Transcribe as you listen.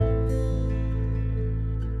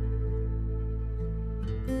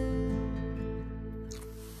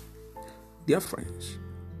Dear friends,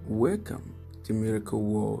 welcome to Miracle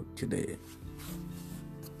World today.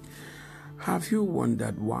 Have you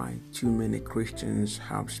wondered why too many Christians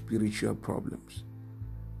have spiritual problems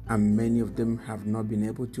and many of them have not been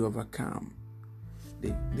able to overcome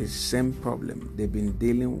the same problem they've been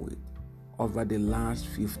dealing with over the last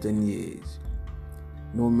 15 years?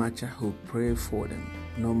 No matter who pray for them,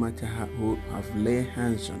 no matter who have laid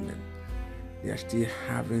hands on them, they are still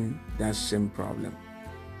having that same problem.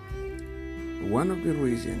 One of the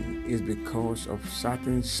reasons is because of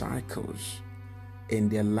certain cycles in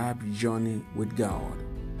their life journey with God.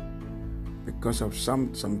 Because of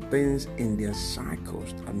some things in their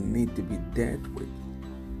cycles that need to be dealt with.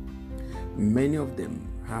 Many of them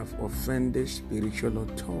have offended spiritual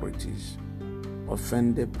authorities,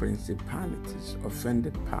 offended principalities,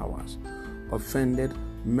 offended powers, offended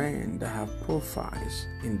men that have profiles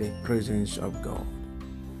in the presence of God.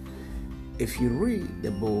 If you read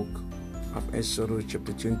the book of Exodus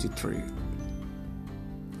chapter 23,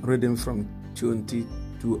 reading from 20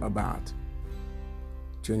 to about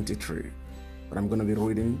 23, but I'm going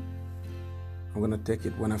to take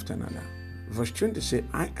it one after another. Verse 20 says,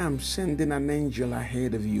 I am sending an angel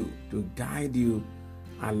ahead of you to guide you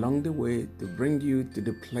along the way to bring you to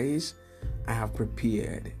the place I have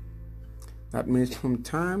prepared. That means from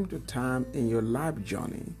time to time in your life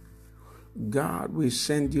journey, God will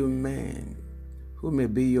send you men who may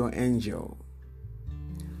be your angel.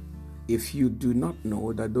 If you do not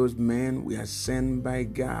know that those men were sent by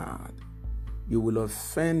God, you will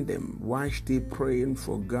offend them while still praying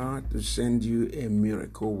for God to send you a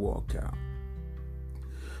miracle worker.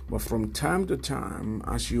 But from time to time,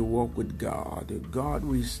 as you walk with God, God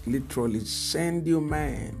will literally send you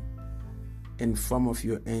man in form of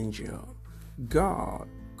your angel. God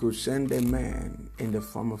could send a man in the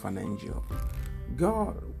form of an angel.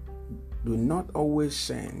 God do not always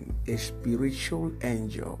send a spiritual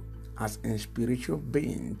angel as a spiritual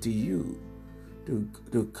being to you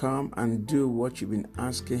to come and do what you've been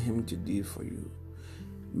asking him to do for you.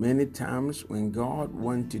 Many times when God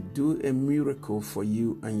wants to do a miracle for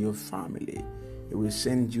you and your family, he will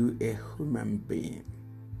send you a human being.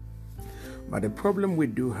 But the problem we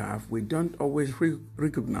do have, we don't always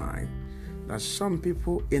recognize that some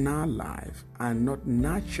people in our life are not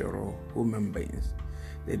natural human beings.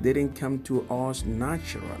 They didn't come to us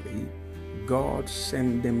naturally. God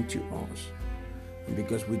sent them to us. And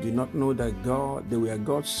because we do not know that they were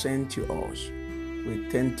God sent to us, we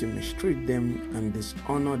tend to mistreat them and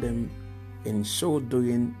dishonor them. In so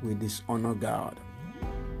doing, we dishonor God.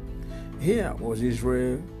 Here was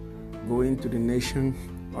Israel going to the nation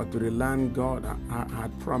or to the land God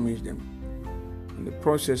had promised them. In the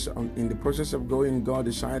process of going, God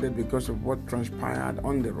decided, because of what transpired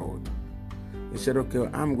on the road, he said, okay,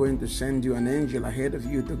 I'm going to send you an angel ahead of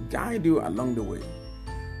you to guide you along the way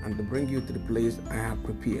and to bring you to the place I have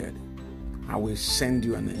prepared. I will send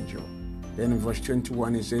you an angel. Then in verse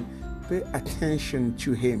 21, he said, pay attention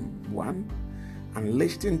to him, one, and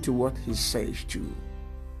listen to what he says to you.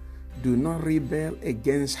 Do not rebel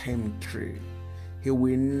against him, three. He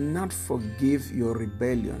will not forgive your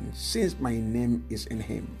rebellion, since my name is in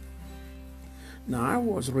him. Now, I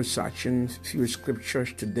was researching a few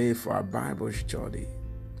scriptures today for our Bible study,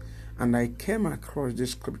 and I came across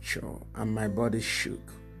this scripture and my body shook.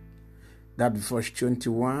 That verse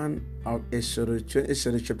 21 of Exodus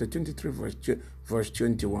chapter 23, verse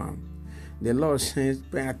 21. The Lord says,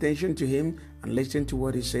 pay attention to him and listen to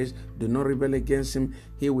what he says. Do not rebel against him.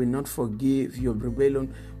 He will not forgive your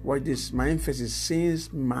rebellion. Watch this, my emphasis,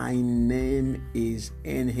 since my name is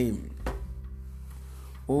in him.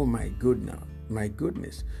 Oh my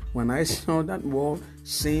goodness. When I saw that word,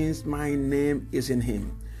 since my name is in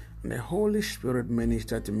him, and the Holy Spirit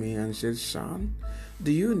ministered to me and said, son,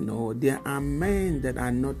 do you know there are men that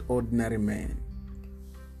are not ordinary men?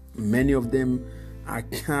 Many of them are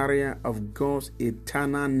carrier of God's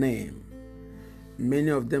eternal name. Many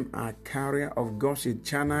of them are carrier of God's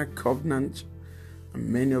eternal covenant. And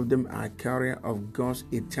many of them are carrier of God's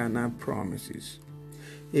eternal promises.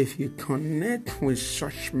 If you connect with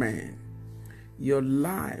such men, your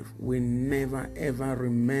life will never ever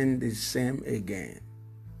remain the same again.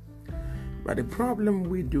 But the problem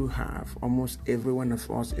we do have, almost every one of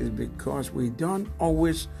us, is because we don't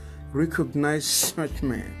always recognize such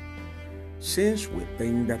men, since we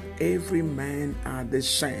think that every man are the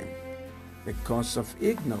same because of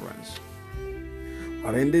ignorance.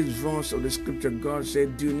 But in this verse of the scripture, God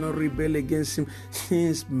said, do not rebel against him,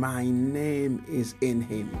 since my name is in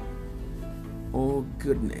him. Oh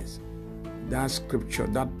goodness. That scripture,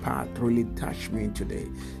 that part really touched me today.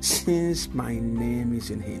 Since my name is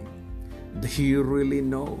in him. Do you really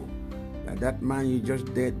know That man you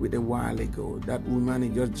just dealt with a while ago, that woman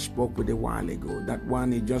you just spoke with a while ago, that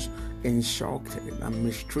one you just insulted and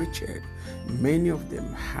mistreated, many of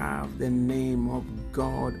them have the name of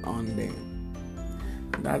God on them.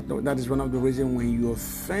 That is one of the reasons when you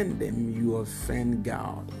offend them, you offend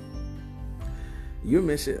God. You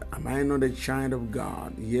may say, am I not a child of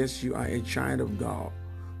God? Yes, you are a child of God.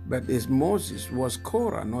 But is Moses, was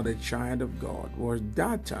Korah not a child of God? Was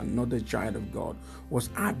Dathan not a child of God? Was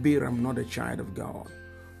Abiram not a child of God?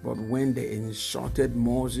 But when they insulted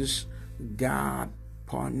Moses, God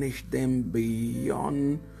punished them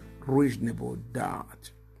beyond reasonable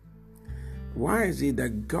doubt. Why is it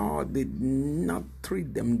that God did not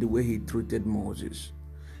treat them the way he treated Moses?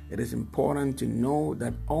 It is important to know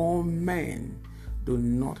that all men do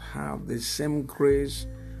not have the same grace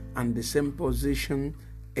and the same position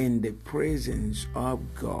in the presence of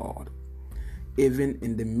God. Even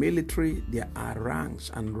in the military, there are ranks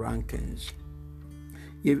and rankings.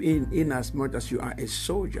 Even in as much as you are a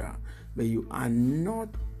soldier, but you are not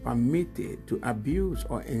permitted to abuse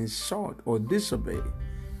or insult or disobey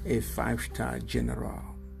a 5-star general.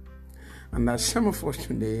 And as some of us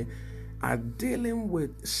today are dealing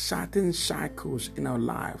with certain cycles in our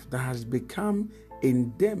life that has become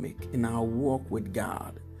endemic in our walk with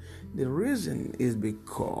God. The reason is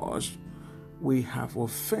because we have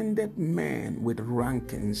offended men with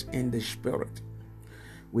rankings in the spirit.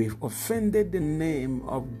 We've offended the name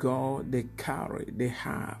of God they carry, they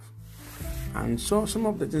have. And so some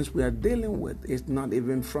of the things we are dealing with is not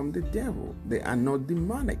even from the devil. They are not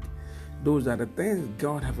demonic. Those are the things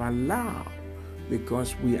God have allowed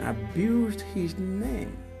because we abused his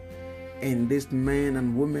name. And this man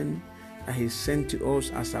and woman that he sent to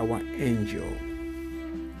us as our angel.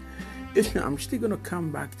 I'm still going to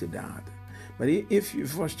come back to that. But if you,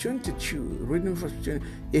 verse 22, reading verse 22,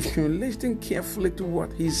 if you listen carefully to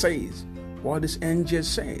what he says, what this angel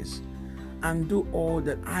says, and do all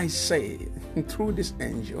that I say through this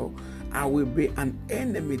angel, I will be an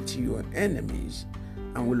enemy to your enemies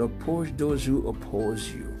and will oppose those who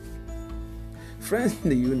oppose you. Friends,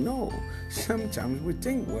 you know, sometimes we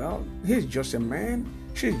think, well, he's just a man,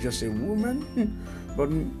 she's just a woman. But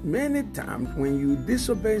many times when you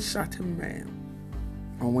disobey certain men,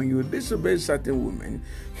 or when you disobey certain women,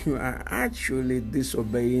 you are actually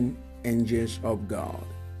disobeying angels of God.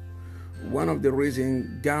 One of the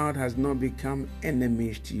reasons God has not become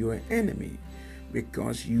enemies to your enemy,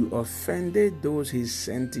 because you offended those he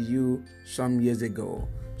sent to you some years ago,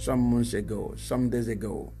 some months ago, some days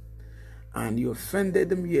ago. And you offended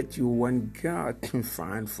them, yet you want God to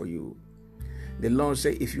find for you. The Lord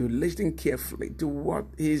said, if you listen carefully to what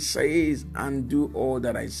he says and do all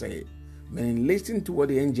that I say, meaning listen to what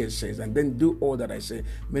the angel says and then do all that I say,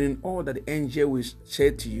 meaning all that the angel will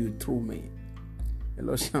say to you through me.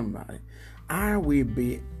 Hello, somebody. I will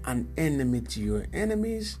be an enemy to your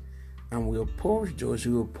enemies and will oppose those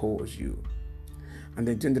who oppose you. And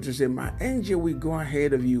then 22 says, my angel will go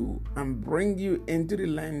ahead of you and bring you into the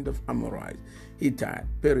land of Amorites, Hittite,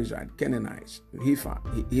 Perizzite, Canaanites,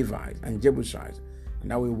 Hivites, and Jebusites,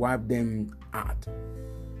 and I will wipe them out.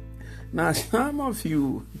 Now, some of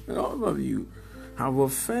you have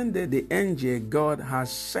offended the angel God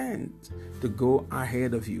has sent to go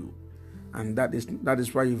ahead of you. And that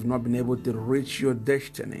is why you've not been able to reach your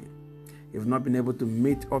destiny. You've not been able to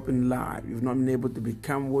meet up in life. You've not been able to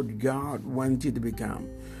become what God wants you to become.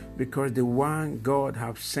 Because the one God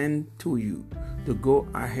has sent to you to go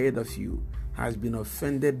ahead of you has been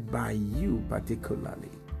offended by you particularly.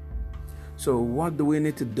 So what do we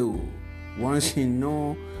need to do? Once you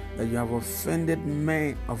know that you have offended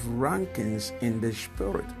men of rankings in the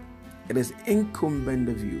spirit, it is incumbent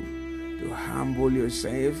of you to humble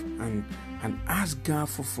yourself and ask God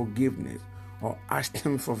for forgiveness, or ask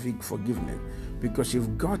him for forgiveness, because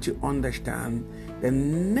you've got to understand the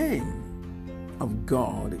name of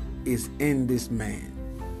God is in this man.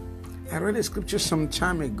 I read a scripture some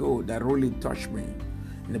time ago that really touched me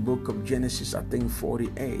in the book of Genesis, I think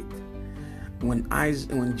 48.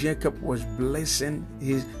 When Jacob was blessing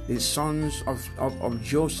his sons of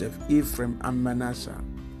Joseph, Ephraim and Manasseh,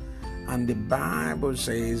 and the Bible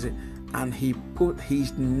says, and he put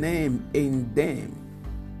his name in them.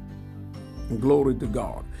 Glory to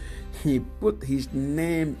God. He put his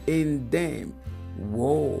name in them.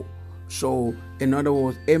 Whoa. So, in other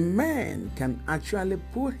words, a man can actually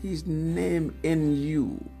put his name in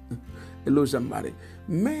you. Hello, somebody.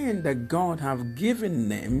 Men that God have given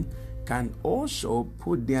them can also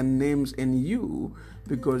put their names in you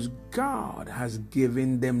because God has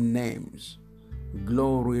given them names.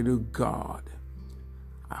 Glory to God.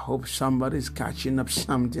 I hope somebody's catching up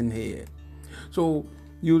something here. So,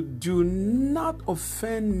 You do not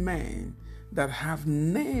offend men that have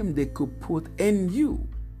name they could put in you.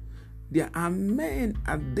 There are men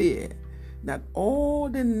out there that all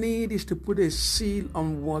they need is to put a seal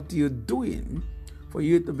on what you're doing for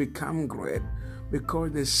you to become great,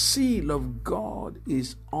 because the seal of God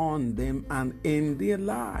is on them and in their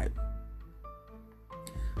life.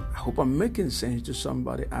 I hope I'm making sense to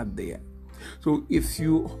somebody out there. So if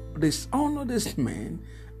you dishonor this man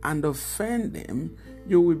and offend him,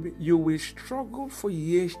 you will struggle for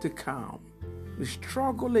years to come. You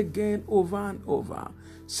struggle again over and over,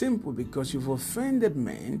 simply because you've offended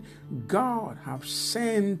men God have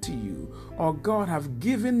sent to you, or God have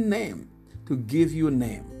given name to give you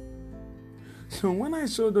name. So when I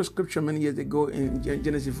saw the scripture many years ago in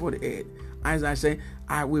Genesis 48, as I say,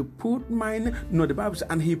 I will put my name. No, the Bible says,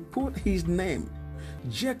 and he put his name.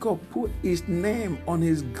 Jacob put his name on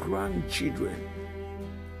his grandchildren.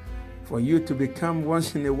 For you to become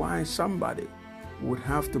once in a while somebody would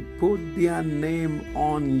have to put their name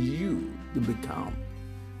on you to become.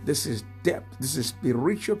 This is depth. This is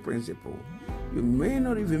spiritual principle. You may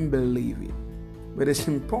not even believe it, but it's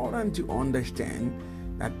important to understand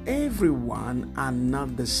that everyone are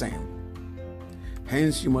not the same.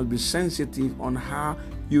 Hence, you must be sensitive on how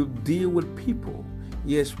you deal with people.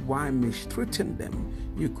 Yes, while mistreating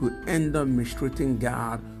them, you could end up mistreating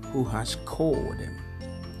God who has called them.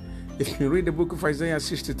 If you read the book of Isaiah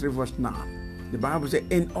 63 verse 9, the Bible says,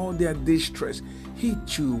 in all their distress, he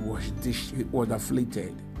too was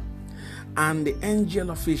afflicted. And the angel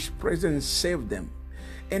of his presence saved them.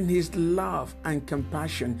 In his love and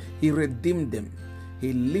compassion, he redeemed them.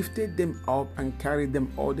 He lifted them up and carried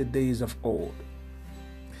them all the days of old.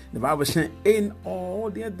 The Bible says, in all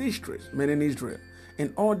their distress, meaning Israel,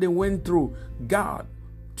 in all they went through, God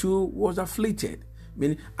too was afflicted.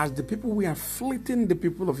 Meaning, as the people were afflicting the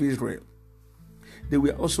people of Israel, they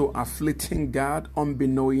were also afflicting God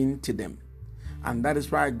unbeknown to them. And that is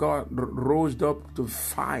why God rose up to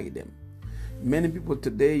fight them. Many people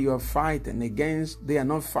today you are fighting against, they are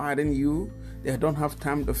not fighting you. They don't have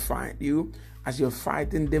time to fight you. As you're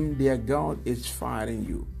fighting them, their God is fighting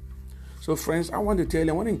you. So friends, I want to tell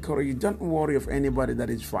you, I want to encourage you, don't worry of anybody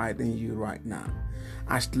that is fighting you right now.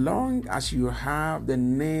 As long as you have the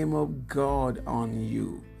name of God on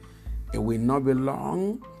you, it will not be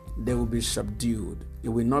long, they will be subdued. It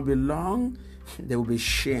will not be long, they will be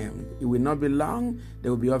shamed. It will not be long, they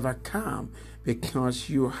will be overcome, because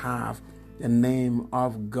you have the name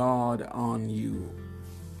of God on you.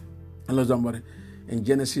 Hello, somebody. In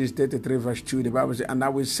Genesis 33 verse 2, the Bible says, and I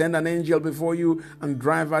will send an angel before you and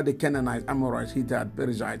drive out the Canaanites, Amorites, Hittites,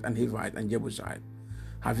 Perizzites, and Hivites, and Jebusites.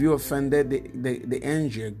 Have you offended the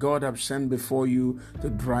angel God has sent before you to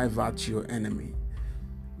drive out your enemy?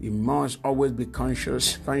 You must always be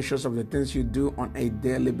conscious of the things you do on a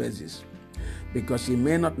daily basis, because you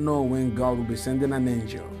may not know when God will be sending an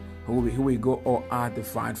angel who will go all out to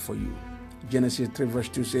fight for you. Genesis 3 verse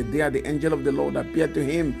 2 says, there the angel of the Lord appeared to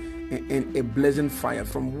him in a blazing fire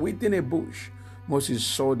from within a bush. Moses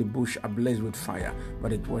saw the bush ablaze with fire,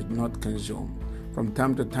 but it was not consumed. From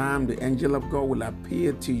time to time, the angel of God will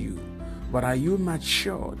appear to you. But are you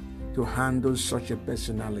matured to handle such a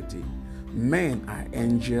personality? Men are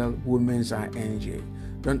angel, women are angel.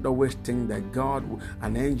 Don't always think that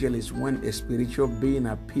an angel is when a spiritual being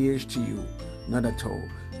appears to you. Not at all.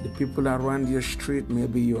 The people around your street may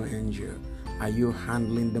be your angel. Are you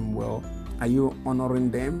handling them well? Are you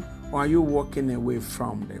honoring them? Or are you walking away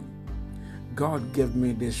from them? God gave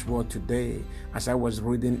me this word today as I was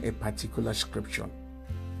reading a particular scripture.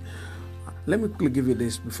 Let me quickly give you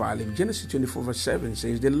this before I leave. Genesis 24 verse 7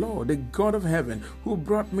 says, the Lord, the God of heaven, who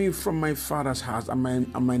brought me from my father's house and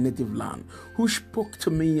my native land, who spoke to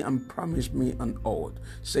me and promised me an oath,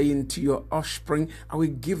 saying, to your offspring, I will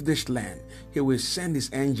give this land. He will send his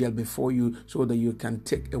angel before you so that you can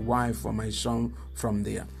take a wife for my son from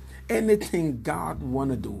there. Anything God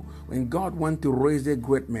want to do, when God want to raise a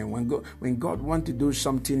great man, when God want to do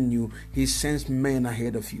something new, he sends men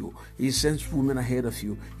ahead of you. He sends women ahead of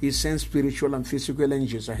you. He sends spiritual and physical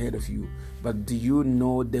angels ahead of you. But do you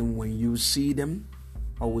know them when you see them?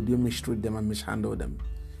 Or would you mistreat them and mishandle them?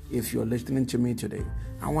 If you're listening to me today,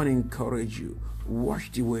 I want to encourage you.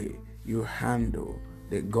 Watch the way you handle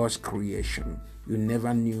God's creation. You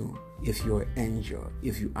never knew if you're an angel,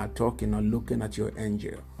 if you are talking or looking at your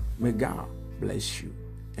angel. May God bless you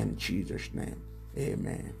in Jesus' name.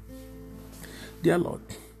 Amen. Dear Lord,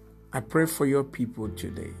 I pray for your people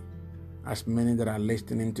today, as many that are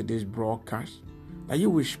listening to this broadcast, that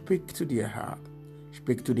you will speak to their heart,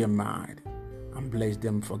 speak to their mind, and bless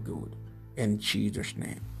them for good. In Jesus'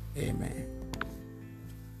 name, amen.